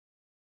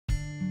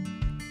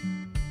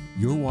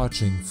You're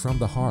watching From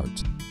the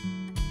Heart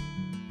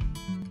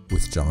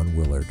with John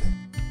Willard.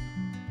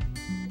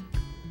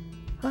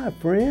 Hi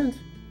friends,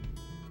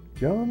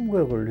 John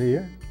Willard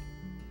here,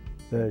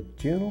 the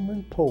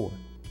gentleman poet,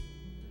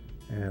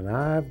 and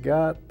I've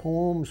got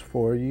poems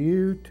for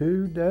you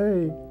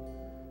today.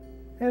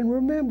 And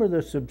remember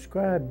the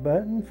subscribe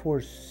button for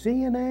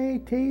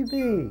CNA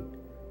TV,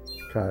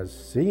 because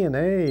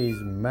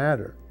CNAs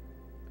matter.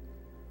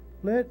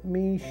 Let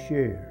me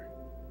share.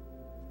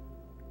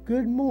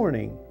 Good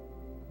morning,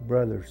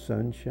 Brother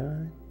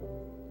Sunshine.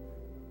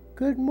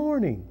 Good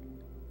morning,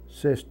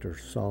 Sister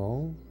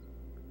Song.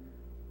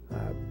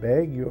 I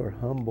beg your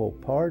humble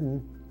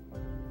pardon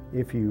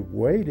if you've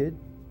waited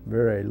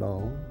very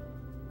long.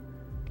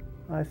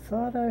 I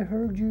thought I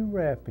heard you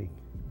rapping.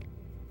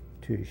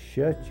 To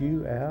shut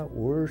you out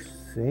were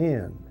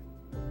sin.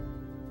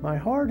 My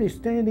heart is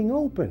standing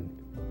open.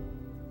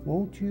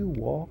 Won't you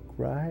walk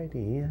right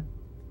in?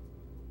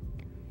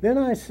 Then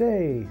I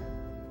say,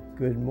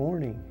 good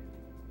morning,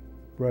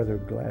 Brother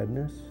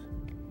Gladness.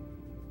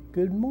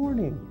 Good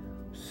morning,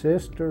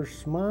 Sister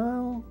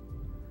Smile.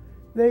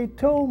 They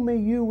told me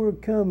you were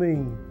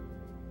coming,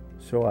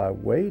 so I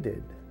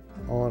waited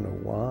on a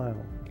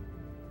while.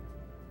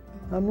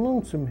 I'm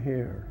lonesome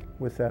here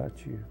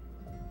without you.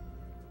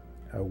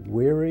 A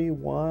weary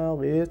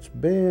while it's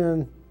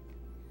been.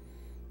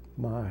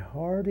 My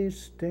heart is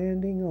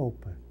standing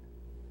open.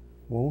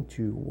 Won't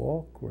you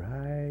walk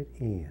right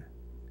in?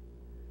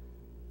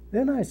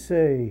 Then I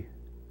say,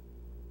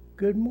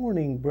 good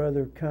morning,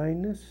 Brother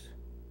Kindness.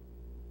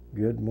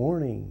 Good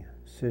morning,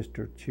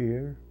 Sister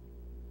Cheer.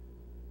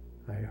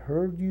 I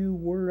heard you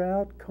were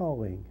out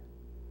calling,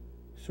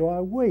 so I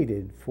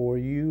waited for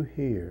you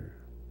here.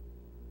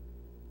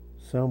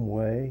 Some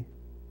way,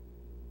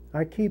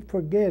 I keep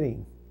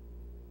forgetting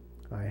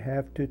I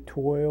have to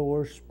toil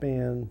or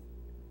spin.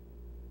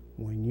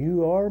 When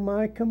you are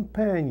my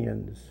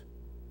companions,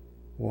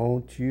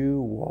 won't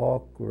you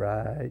walk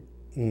right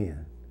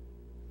in?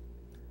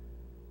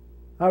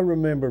 I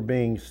remember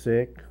being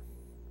sick,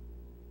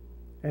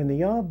 and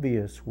the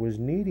obvious was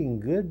needing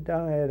good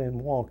diet and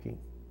walking.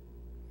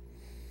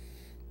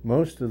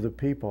 Most of the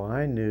people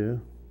I knew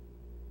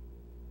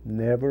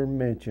never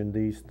mentioned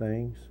these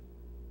things,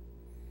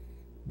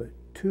 but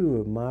two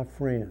of my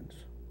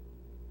friends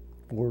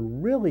were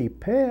really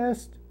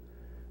pest.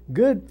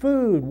 Good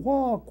food,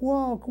 walk,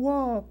 walk,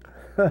 walk.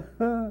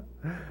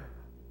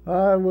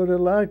 I would have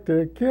liked to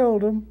have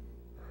killed them.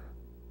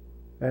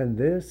 And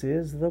this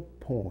is the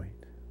point.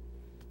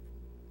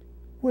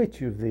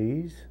 Which of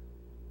these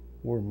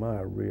were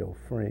my real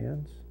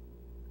friends?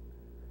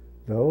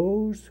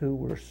 Those who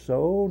were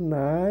so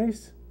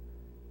nice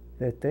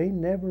that they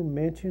never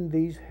mentioned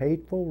these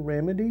hateful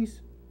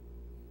remedies?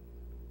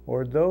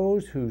 Or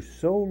those who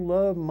so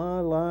loved my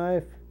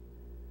life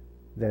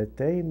that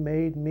they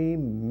made me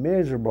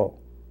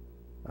miserable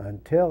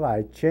until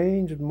I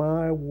changed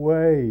my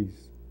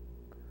ways?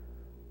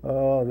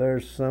 Oh,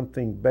 there's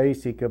something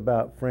basic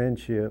about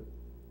friendship.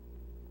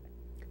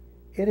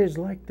 It is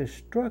like the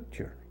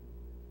structure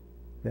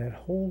that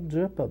holds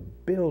up a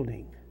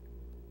building.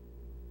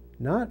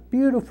 Not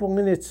beautiful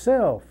in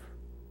itself,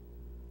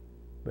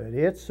 but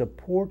it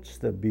supports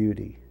the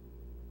beauty.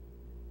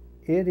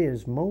 It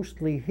is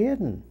mostly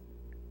hidden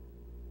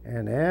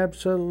and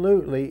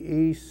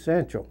absolutely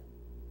essential.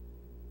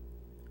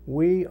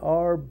 We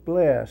are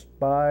blessed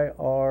by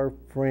our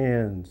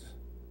friends.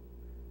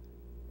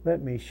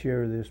 Let me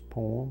share this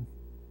poem.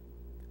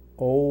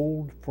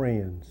 Old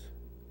Friends.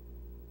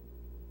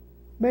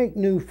 Make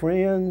new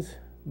friends,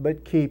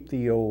 but keep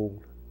the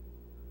old.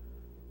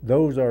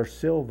 Those are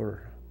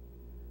silver,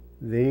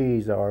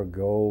 these are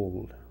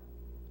gold.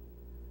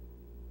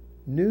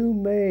 New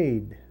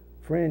made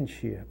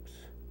friendships,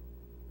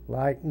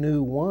 like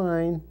new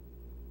wine,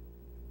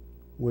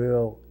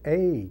 will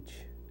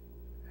age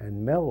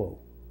and mellow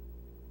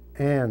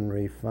and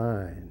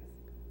refine.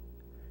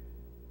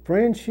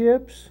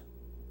 Friendships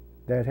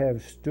that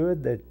have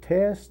stood the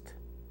test,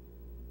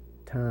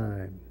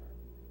 time,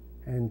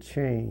 and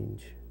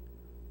change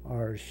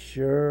are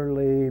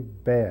surely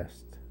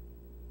best.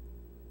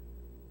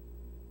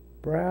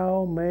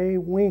 Brow may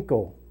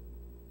winkle,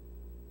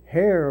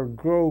 hair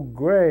grow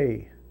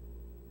gray,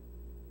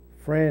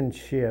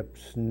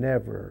 friendships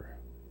never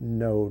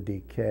know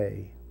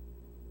decay.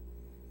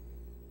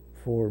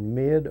 For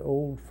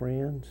mid-old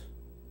friends,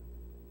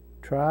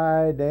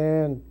 tried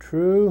and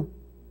true,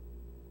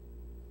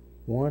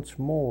 once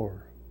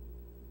more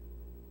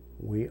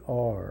we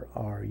are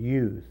our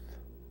youth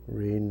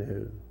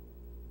renew.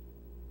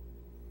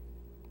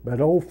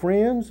 But old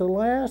friends,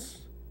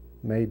 alas,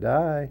 may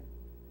die.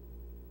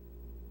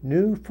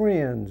 New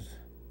friends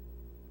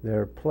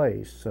their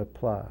place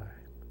supply.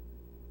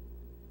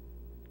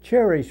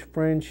 Cherish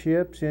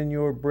friendships in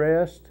your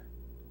breast.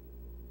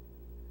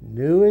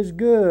 New is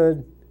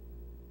good,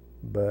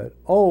 but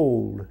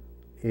old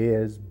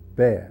is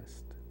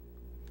best.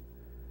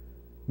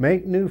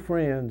 Make new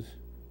friends,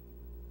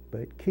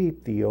 but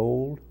keep the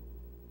old.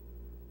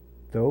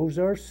 Those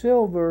are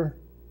silver,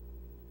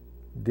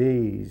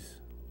 these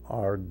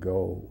are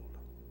gold.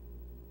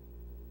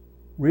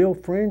 Real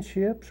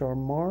friendships are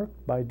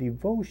marked by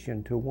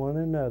devotion to one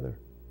another.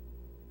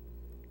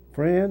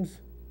 Friends,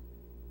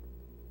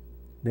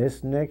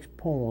 this next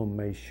poem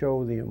may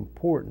show the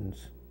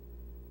importance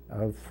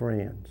of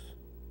friends.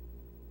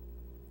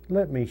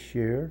 Let me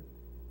share.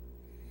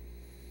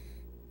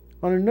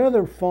 On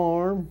another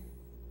farm,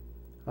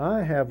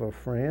 I have a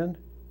friend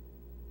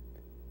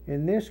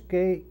in this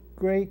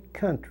great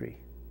country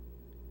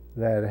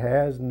that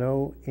has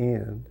no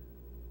end.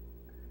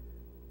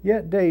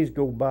 Yet days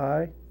go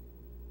by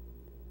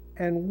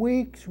and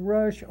weeks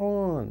rush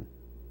on,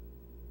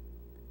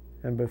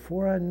 and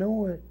before I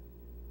know it,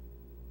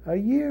 a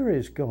year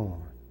is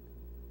gone,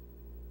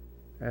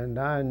 and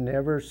I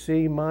never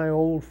see my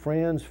old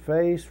friend's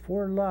face,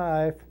 for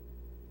life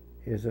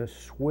is a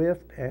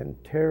swift and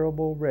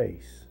terrible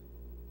race.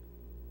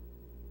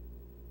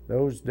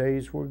 Those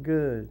days were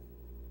good.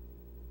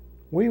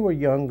 We were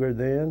younger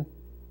then,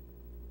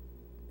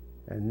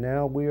 and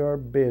now we are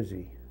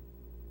busy,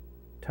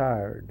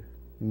 tired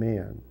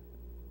men.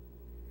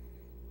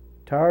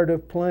 Tired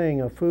of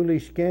playing a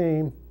foolish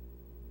game,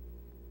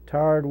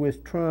 tired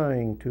with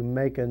trying to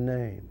make a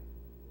name.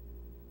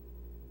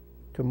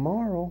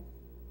 Tomorrow,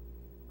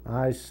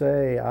 I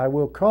say, I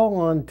will call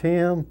on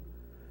Tim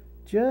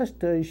just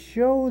to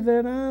show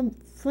that I'm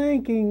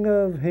thinking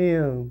of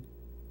him.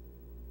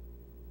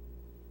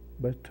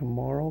 But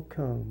tomorrow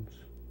comes,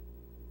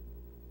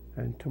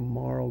 and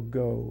tomorrow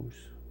goes,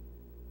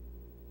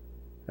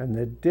 and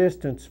the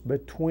distance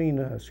between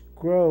us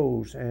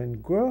grows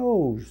and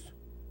grows.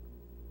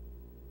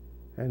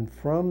 And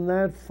from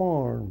that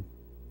farm,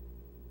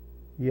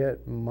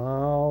 yet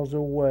miles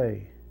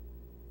away,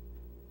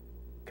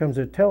 comes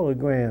a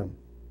telegram.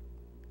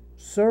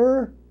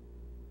 Sir,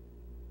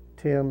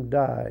 Tim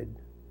died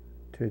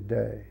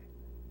today.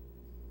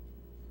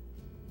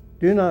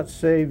 Do not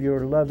save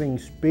your loving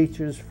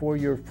speeches for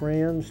your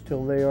friends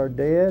till they are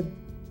dead.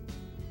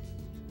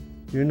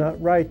 Do not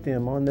write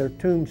them on their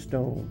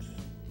tombstones.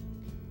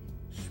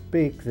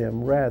 Speak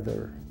them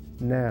rather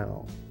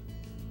now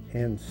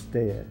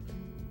instead.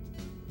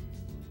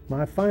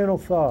 My final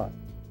thought: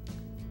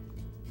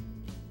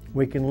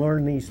 we can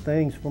learn these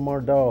things from our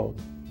dog.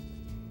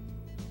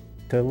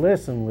 To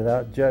listen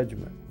without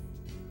judgment.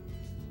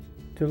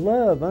 To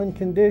love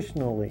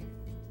unconditionally.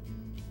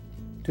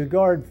 To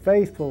guard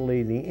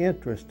faithfully the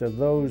interest of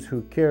those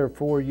who care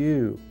for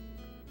you.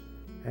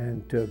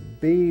 And to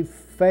be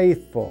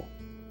faithful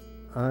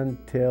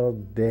until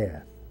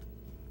death.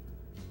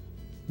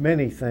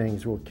 Many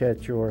things will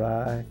catch your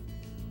eye,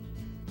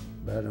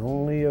 but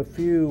only a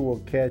few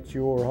will catch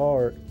your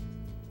heart.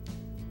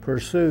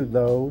 Pursue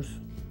those.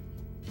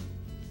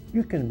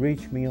 You can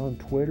reach me on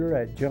Twitter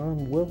at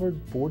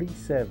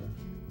JohnWillard47.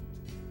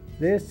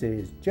 This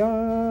is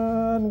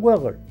John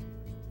Willard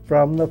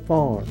from the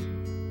farm.